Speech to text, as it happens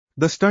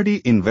The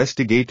study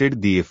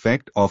investigated the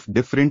effect of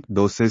different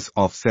doses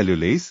of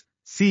cellulase,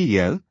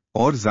 CEL,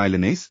 or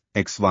Xylanase,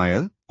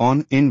 XYL,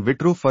 on in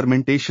vitro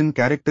fermentation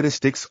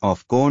characteristics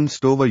of corn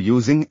stover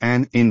using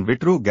an in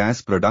vitro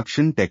gas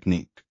production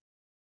technique.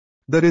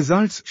 The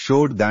results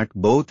showed that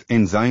both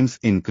enzymes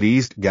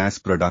increased gas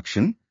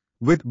production,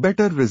 with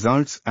better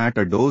results at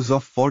a dose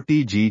of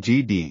 40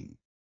 ggD.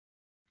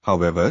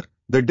 However,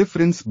 the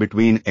difference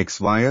between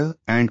XYL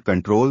and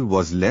control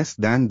was less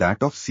than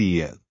that of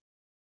CEL.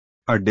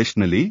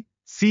 Additionally,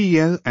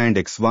 CEL and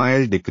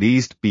XYL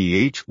decreased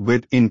pH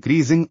with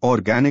increasing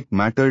organic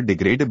matter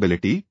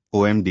degradability,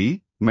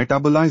 OMD,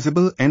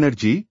 metabolizable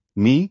energy,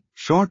 ME,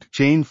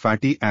 short-chain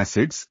fatty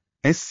acids,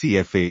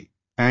 SCFA,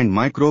 and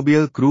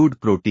microbial crude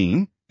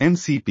protein,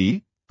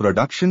 MCP,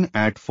 production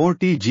at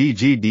 40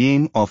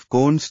 ggDm of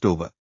corn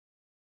stover.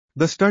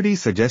 The study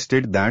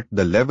suggested that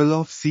the level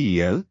of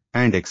CEL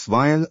and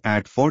XYL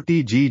at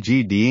 40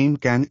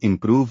 ggDm can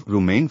improve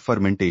rumen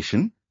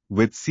fermentation,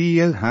 with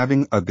CEL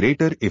having a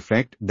greater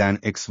effect than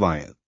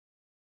XYL.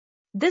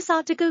 This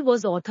article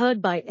was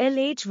authored by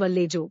L.H.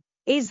 VALLEJO,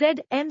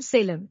 A.Z.M.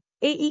 SALEM,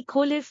 A.E.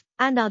 KHOLIF,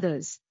 and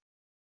others.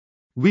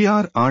 We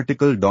are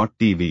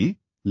RTCLTV,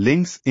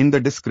 links in the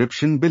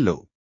description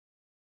below.